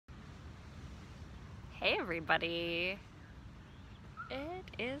Hey everybody, it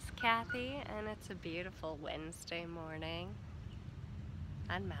is Kathy and it's a beautiful Wednesday morning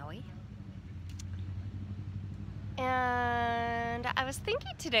on Maui. And I was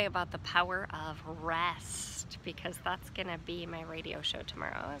thinking today about the power of rest because that's gonna be my radio show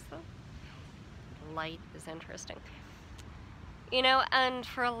tomorrow. So light is interesting. You know, and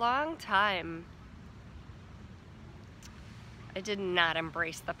for a long time I did not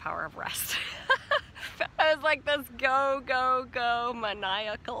embrace the power of rest. I was like this go, go, go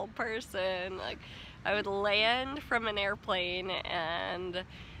maniacal person. Like I would land from an airplane and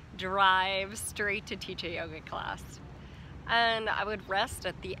drive straight to teach a yoga class. And I would rest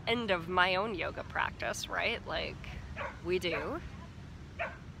at the end of my own yoga practice, right? Like we do.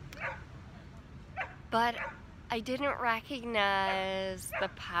 But I didn't recognize the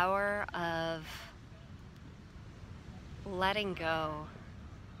power of letting go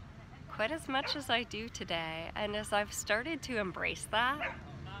quite as much as I do today. And as I've started to embrace that,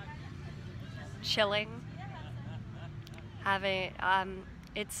 chilling, having,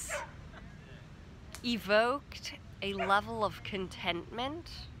 it's evoked a level of contentment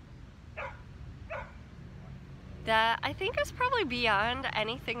that I think is probably beyond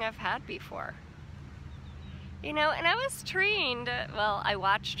anything I've had before. You know, and I was trained, well, I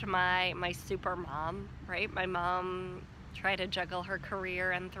watched my super mom, right? My mom try to juggle her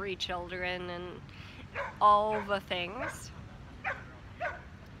career and 3 children and all the things.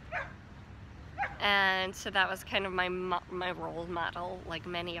 And so that was kind of my role model. Like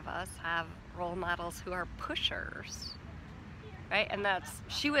many of us have role models who are pushers, right? And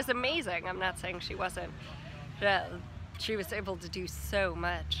she was amazing. I'm not saying she wasn't. She was able to do so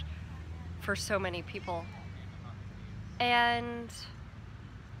much for so many people. And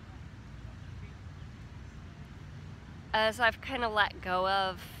as I've kind of let go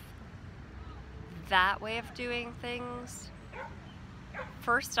of that way of doing things,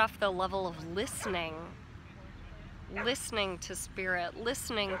 first off, the level of listening to spirit,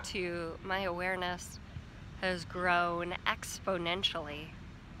 listening to my awareness has grown exponentially,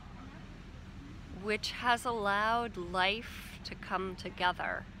 which has allowed life to come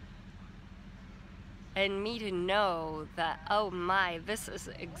together and me to know that, oh my, this is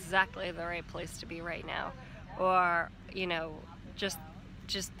exactly the right place to be right now. Or, you know, just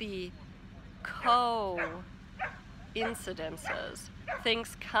the co-incidences,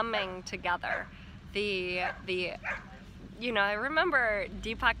 things coming together. You know, I remember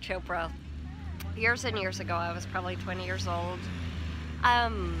Deepak Chopra, years and years ago, I was probably 20 years old,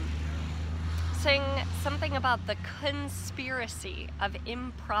 saying something about the conspiracy of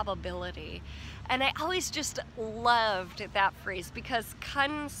improbability. And I always just loved that phrase because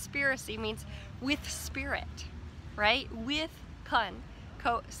conspiracy means with spirit, right? With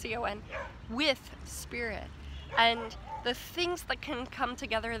C-O-N, with spirit. And the things that can come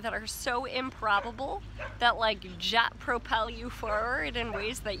together that are so improbable that like jet propel you forward in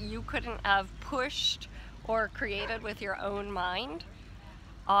ways that you couldn't have pushed or created with your own mind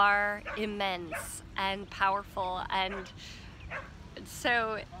are immense and powerful. And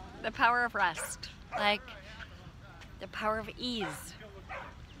so the power of rest, like the power of ease.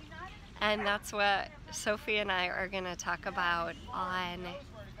 And that's what Sophie and I are going to talk about on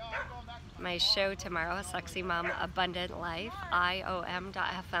my show tomorrow, Sexy Mom Abundant Life,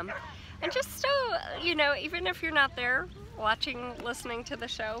 IOM.FM. And just so, you know, even if you're not there watching, listening to the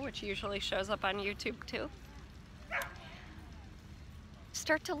show, which usually shows up on YouTube too,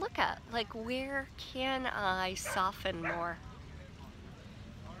 start to look at, like, where can I soften more?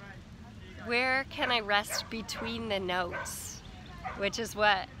 Where can I rest between the notes? Which is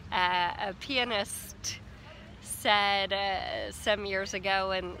what a pianist said some years ago,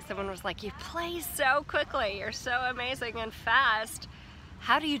 and someone was like, you play so quickly, you're so amazing and fast.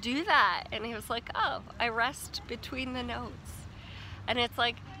 How do you do that? And he was like, oh, I rest between the notes. And it's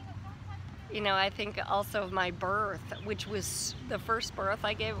like, you know, I think also my birth, which was the first birth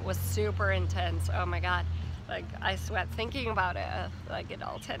I gave, was super intense. Oh my God, like I sweat thinking about it, I get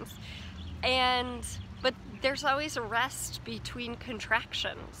all tense. But there's always a rest between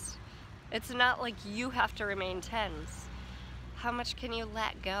contractions. It's not like you have to remain tense. How much can you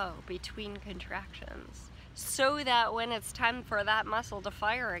let go between contractions so that when it's time for that muscle to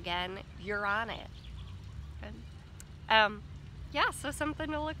fire again, you're on it? Yeah, so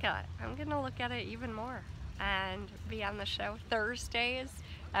something to look at. I'm gonna look at it even more and be on the show Thursdays.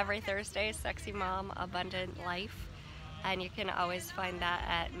 Every Thursday, Sexy Mom Abundant Life. And you can always find that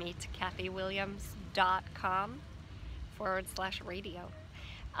at meetkathywilliams.com/radio.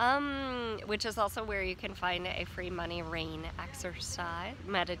 Which is also where you can find a free money rain exercise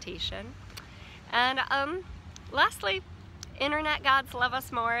meditation. And lastly, internet gods love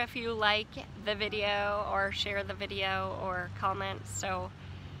us more if you like the video or share the video or comment. So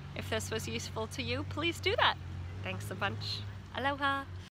if this was useful to you, please do that. Thanks a bunch. Aloha.